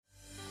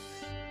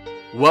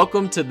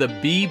Welcome to the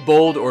Be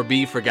Bold or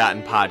Be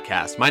Forgotten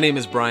podcast. My name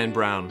is Brian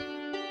Brown.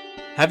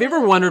 Have you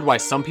ever wondered why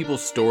some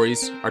people's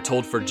stories are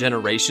told for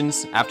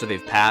generations after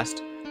they've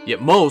passed,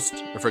 yet most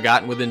are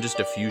forgotten within just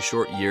a few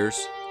short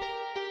years?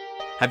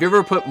 Have you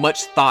ever put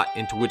much thought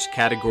into which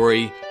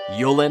category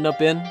you'll end up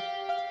in?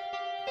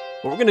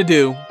 What we're going to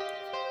do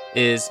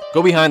is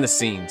go behind the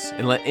scenes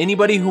and let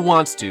anybody who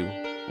wants to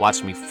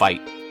watch me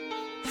fight.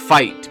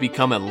 Fight to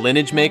become a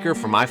lineage maker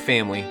for my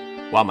family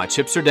while my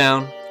chips are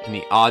down and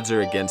the odds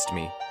are against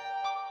me.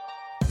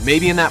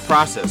 Maybe in that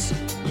process,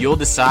 you'll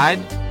decide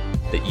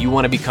that you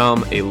want to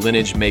become a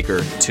lineage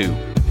maker too.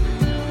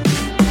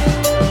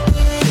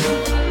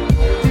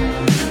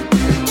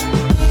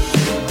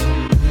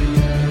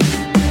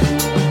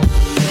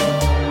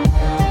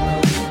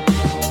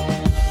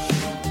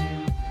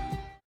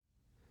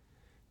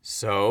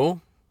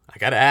 So, I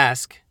gotta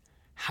ask,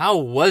 how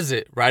was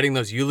it writing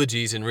those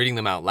eulogies and reading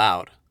them out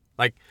loud?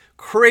 Like,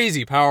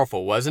 crazy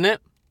powerful, wasn't it?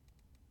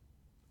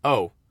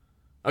 Oh,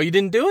 you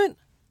didn't do it?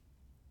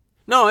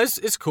 No,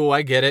 it's cool,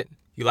 I get it.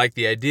 You like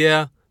the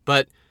idea,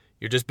 but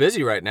you're just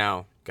busy right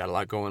now. Got a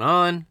lot going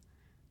on.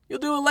 You'll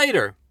do it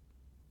later.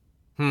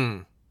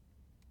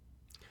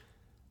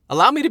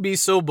 Allow me to be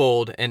so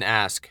bold and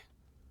ask,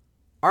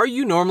 are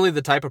you normally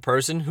the type of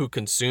person who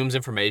consumes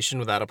information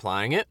without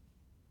applying it?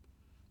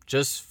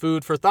 Just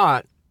food for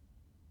thought.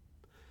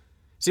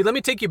 See, let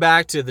me take you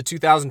back to the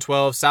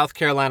 2012 South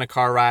Carolina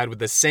car ride with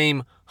the same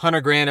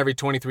 100 grand every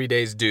 23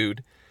 days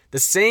dude. The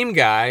same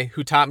guy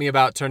who taught me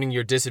about turning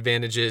your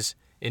disadvantages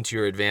into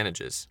your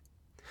advantages.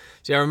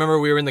 See, I remember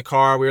we were in the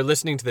car, we were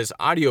listening to this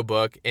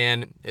audiobook,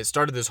 and it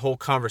started this whole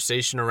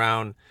conversation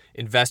around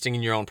investing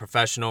in your own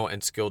professional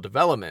and skill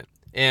development.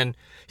 And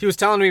he was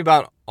telling me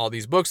about all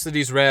these books that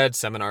he's read,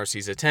 seminars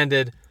he's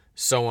attended,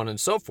 so on and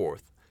so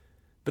forth.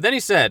 But then he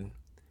said,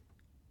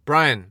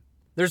 Brian,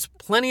 there's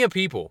plenty of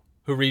people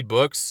who read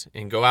books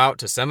and go out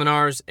to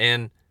seminars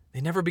and they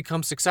never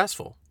become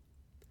successful.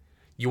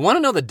 You want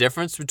to know the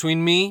difference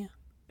between me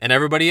and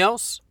everybody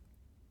else?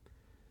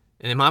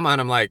 And in my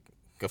mind, I'm like,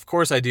 of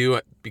course I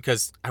do,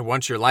 because I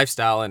want your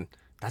lifestyle, and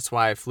that's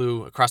why I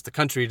flew across the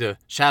country to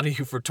shadow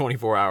you for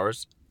 24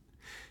 hours.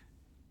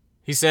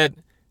 He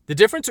said, the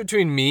difference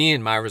between me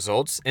and my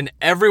results and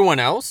everyone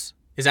else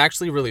is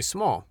actually really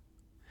small.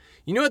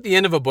 You know, at the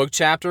end of a book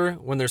chapter,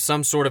 when there's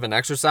some sort of an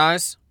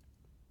exercise,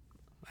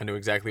 I knew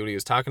exactly what he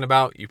was talking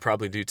about. You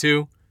probably do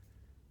too.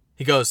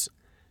 He goes,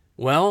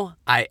 well,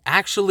 I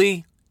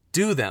actually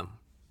do them.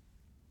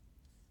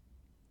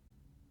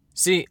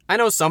 See, I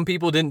know some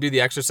people didn't do the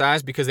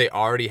exercise because they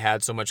already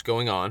had so much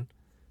going on,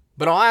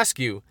 but I'll ask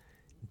you,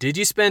 did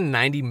you spend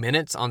 90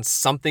 minutes on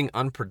something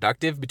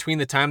unproductive between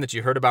the time that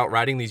you heard about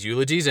writing these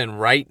eulogies and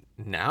right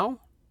now?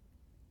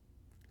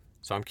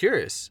 So I'm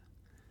curious,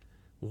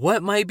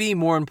 what might be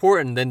more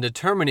important than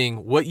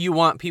determining what you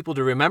want people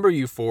to remember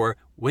you for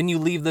when you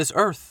leave this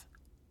earth?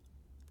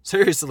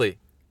 Seriously.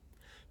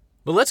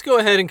 But let's go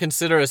ahead and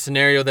consider a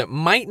scenario that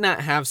might not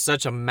have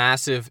such a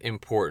massive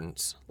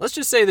importance. Let's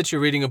just say that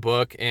you're reading a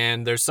book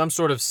and there's some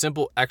sort of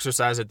simple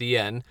exercise at the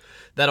end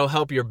that'll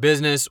help your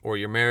business or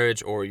your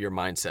marriage or your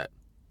mindset.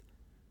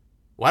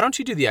 Why don't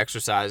you do the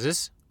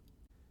exercises?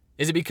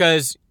 Is it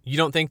because you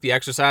don't think the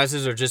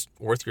exercises are just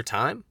worth your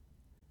time?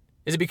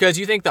 Is it because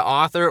you think the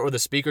author or the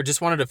speaker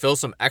just wanted to fill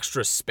some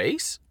extra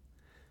space?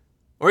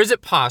 Or is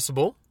it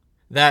possible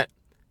that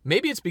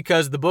maybe it's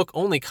because the book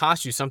only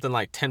cost you something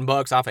like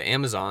 $10 off of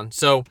Amazon,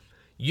 so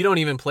you don't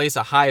even place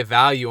a high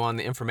value on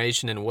the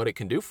information and what it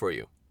can do for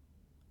you?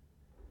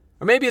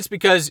 Or maybe it's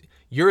because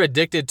you're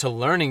addicted to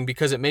learning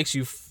because it makes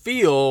you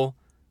feel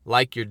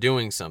like you're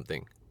doing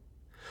something.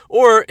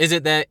 Or is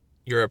it that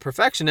you're a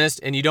perfectionist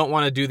and you don't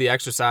want to do the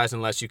exercise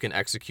unless you can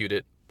execute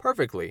it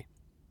perfectly?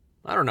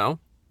 I don't know.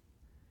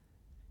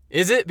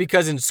 Is it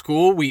because in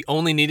school we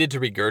only needed to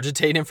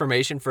regurgitate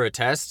information for a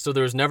test, so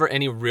there was never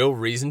any real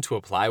reason to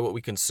apply what we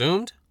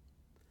consumed?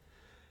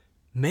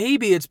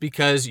 Maybe it's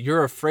because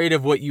you're afraid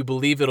of what you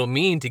believe it'll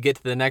mean to get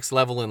to the next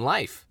level in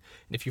life.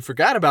 And if you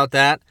forgot about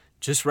that,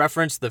 just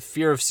reference the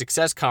fear of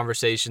success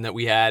conversation that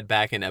we had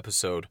back in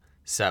episode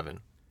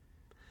 7.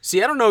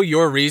 See, I don't know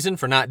your reason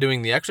for not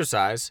doing the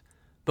exercise,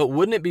 but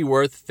wouldn't it be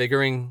worth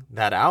figuring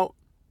that out?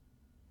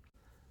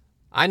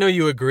 I know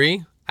you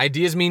agree.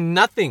 Ideas mean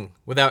nothing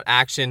without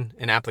action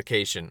and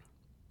application.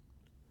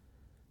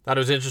 Thought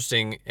it was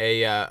interesting.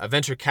 A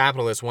venture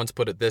capitalist once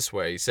put it this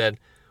way. He said,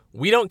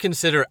 we don't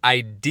consider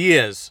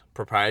ideas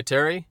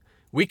proprietary.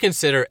 We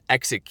consider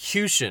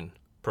execution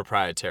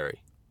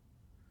proprietary.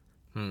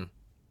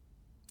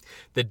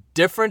 The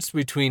difference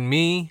between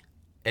me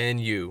and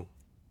you.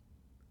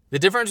 The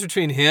difference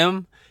between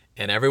him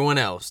and everyone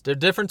else. The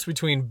difference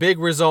between big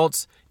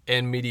results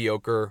and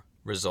mediocre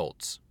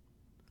results.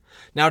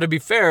 Now, to be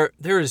fair,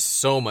 there is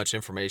so much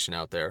information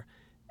out there.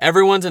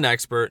 Everyone's an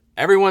expert.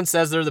 Everyone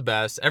says they're the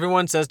best.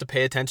 Everyone says to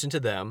pay attention to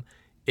them.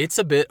 It's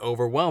a bit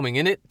overwhelming,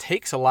 and it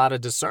takes a lot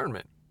of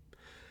discernment.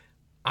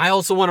 I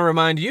also want to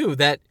remind you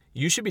that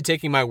you should be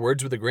taking my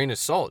words with a grain of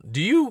salt.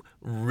 Do you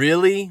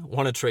really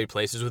want to trade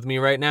places with me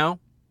right now?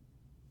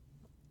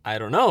 I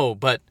don't know,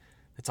 but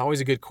It's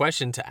always a good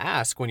question to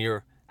ask when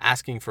you're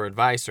asking for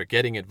advice or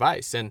getting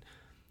advice. And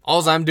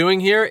all I'm doing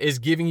here is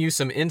giving you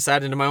some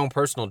insight into my own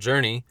personal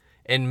journey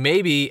and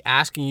maybe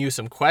asking you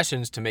some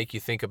questions to make you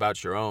think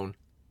about your own.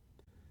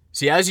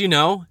 See, as you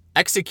know,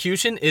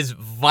 execution is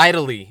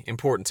vitally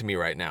important to me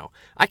right now.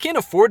 I can't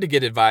afford to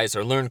get advice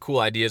or learn cool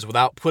ideas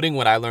without putting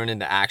what I learn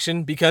into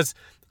action because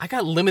I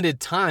got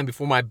limited time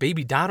before my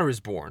baby daughter is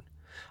born.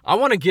 I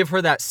want to give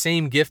her that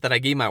same gift that I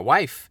gave my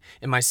wife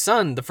and my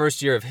son the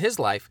first year of his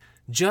life,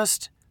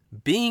 just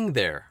being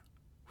there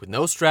with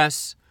no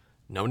stress,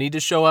 no need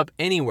to show up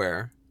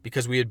anywhere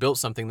because we had built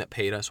something that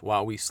paid us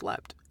while we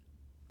slept.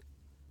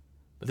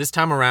 But this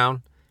time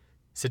around,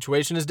 the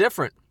situation is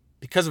different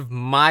because of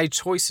my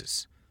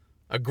choices.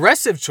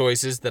 Aggressive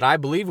choices that I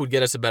believe would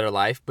get us a better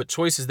life, but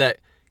choices that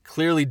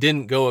clearly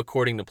didn't go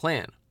according to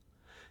plan.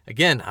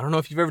 Again, I don't know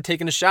if you've ever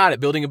taken a shot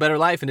at building a better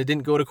life and it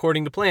didn't go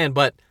according to plan,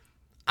 but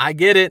I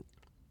get it.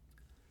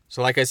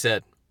 So like I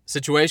said,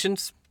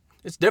 situations,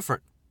 it's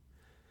different.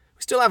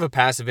 We still have a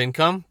passive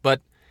income,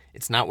 but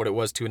it's not what it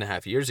was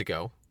 2.5 years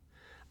ago.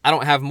 I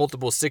don't have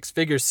multiple six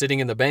figures sitting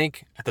in the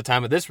bank at the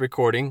time of this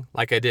recording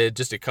like I did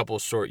just a couple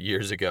short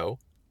years ago.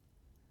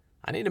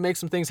 I need to make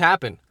some things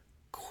happen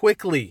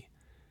quickly.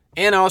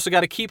 And I also got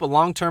to keep a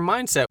long-term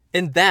mindset,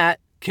 and that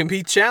can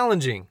be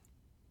challenging.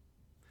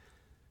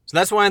 So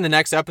that's why in the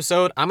next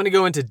episode, I'm going to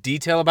go into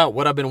detail about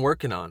what I've been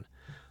working on.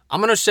 I'm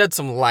going to shed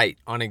some light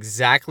on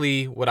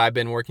exactly what I've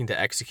been working to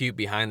execute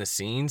behind the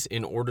scenes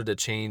in order to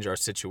change our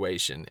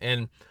situation.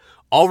 And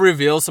I'll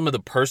reveal some of the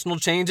personal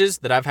changes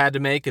that I've had to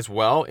make as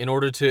well in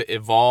order to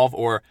evolve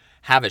or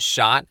have a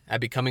shot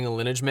at becoming a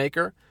lineage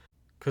maker.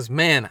 Because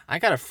man, I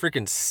got to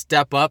freaking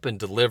step up and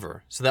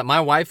deliver so that my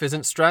wife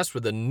isn't stressed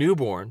with a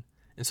newborn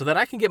and so that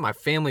I can get my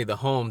family the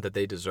home that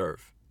they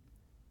deserve.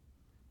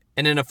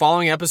 And in a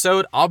following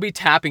episode, I'll be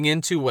tapping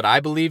into what I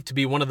believe to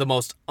be one of the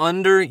most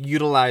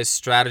underutilized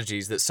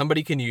strategies that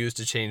somebody can use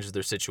to change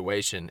their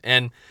situation.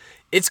 And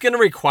it's going to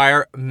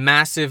require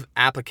massive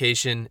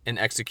application and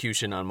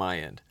execution on my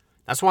end.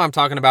 That's why I'm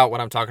talking about what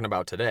I'm talking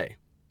about today.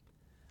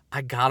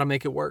 I got to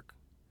make it work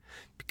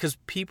because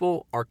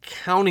people are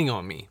counting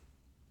on me.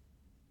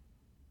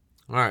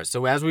 All right,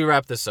 so as we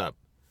wrap this up,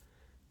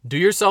 do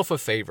yourself a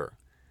favor.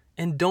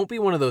 And don't be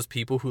one of those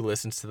people who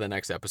listens to the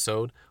next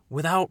episode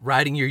without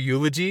writing your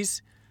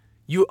eulogies.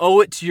 You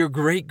owe it to your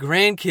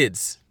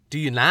great-grandkids, do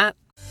you not?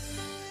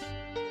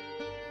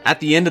 At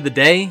the end of the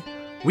day,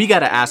 we got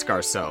to ask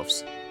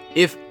ourselves,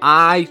 if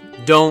I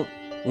don't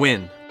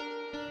win,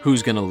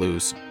 who's going to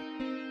lose?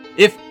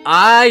 If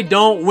I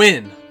don't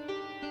win,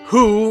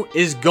 who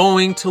is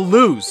going to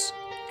lose?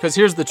 Because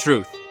here's the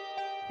truth.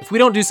 If we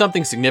don't do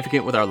something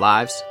significant with our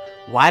lives,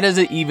 why does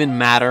it even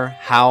matter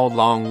how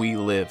long we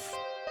live?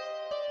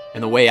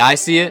 And the way I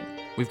see it,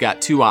 we've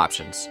got two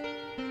options.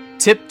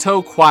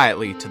 Tiptoe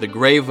quietly to the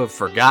grave of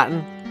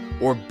forgotten,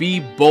 or be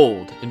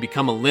bold and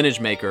become a lineage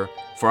maker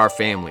for our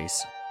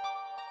families.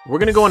 We're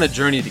going to go on a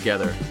journey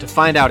together to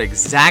find out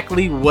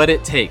exactly what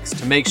it takes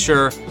to make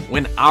sure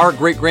when our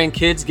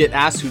great-grandkids get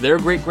asked who their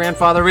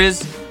great-grandfather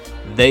is,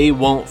 they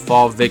won't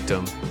fall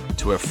victim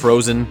to a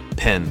frozen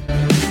pen.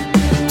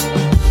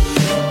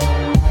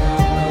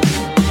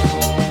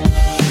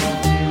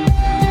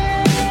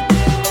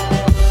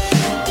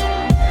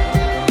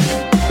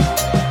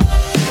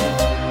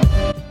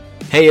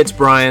 Hey, it's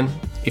Brian.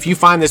 If you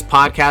find this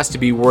podcast to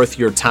be worth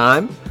your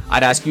time,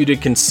 I'd ask you to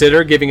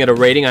consider giving it a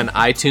rating on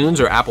iTunes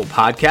or Apple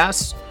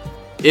Podcasts.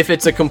 If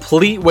it's a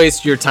complete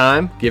waste of your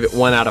time, give it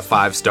 1 out of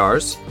 5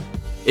 stars.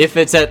 If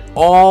it's at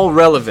all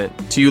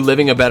relevant to you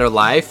living a better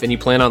life and you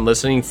plan on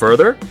listening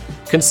further,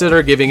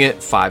 consider giving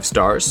it 5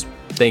 stars.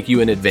 Thank you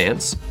in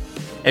advance.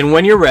 And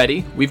when you're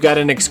ready, we've got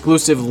an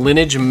exclusive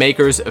Lineage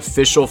Makers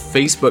official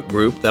Facebook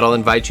group that I'll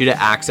invite you to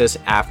access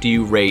after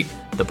you rate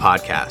the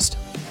podcast.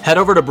 Head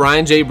over to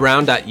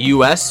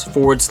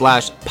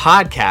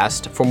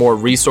brianjbrown.us/podcast for more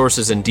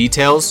resources and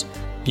details.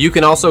 You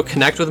can also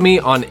connect with me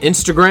on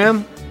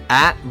Instagram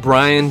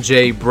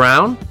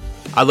 @BrianJBrown.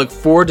 I look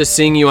forward to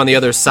seeing you on the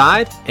other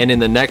side and in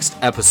the next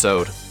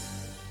episode.